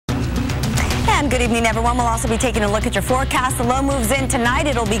Good evening, everyone. We'll also be taking a look at your forecast. The low moves in tonight.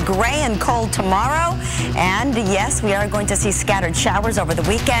 It'll be gray and cold tomorrow. And yes, we are going to see scattered showers over the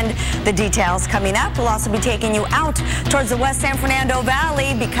weekend. The details coming up. We'll also be taking you out towards the West San Fernando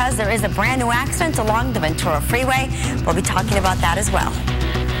Valley because there is a brand new accident along the Ventura Freeway. We'll be talking about that as well.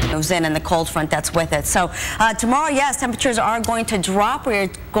 Moves in and the cold front that's with it. So tomorrow, yes, temperatures are going to drop. We're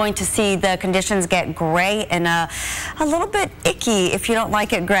going to see the conditions get gray and a little bit icky if you don't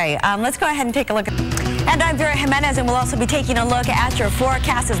like it gray. Let's go ahead and take a look. And I'm Vera Jimenez, and we'll also be taking a look at your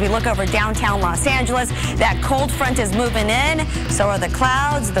forecast as we look over downtown Los Angeles. That cold front is moving in. So are the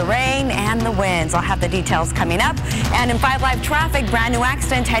clouds, the rain, and the winds. I'll have the details coming up. And in 5 Live traffic, brand new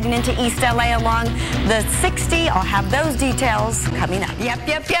accident heading into East LA along the 60. I'll have those details coming up.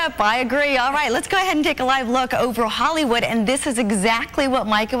 Yep, I agree. All right, let's go ahead and take a live look over Hollywood. And this is exactly what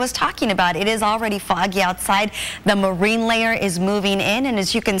Micah was talking about. It is already foggy outside. The marine layer is moving in. And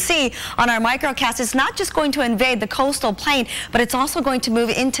as you can see on our microcast, it's not just going to invade the coastal plain, but it's also going to move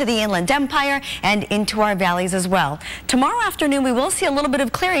into the Inland Empire and into our valleys as well. Tomorrow afternoon, we will see a little bit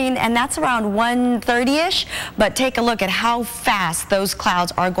of clearing, and that's around 1:30-ish. But take a look at how fast those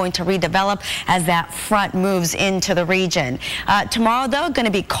clouds are going to redevelop as that front moves into the region. Tomorrow, though, going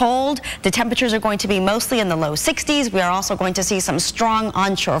to be cold. The temperatures are going to be mostly in the low 60s. We are also going to see some strong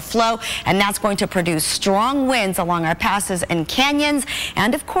onshore flow, and that's going to produce strong winds along our passes and canyons.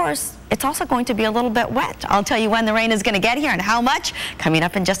 And of course, it's also going to be a little bit wet. I'll tell you when the rain is going to get here and how much coming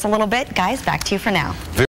up in just a little bit. Guys, back to you for now.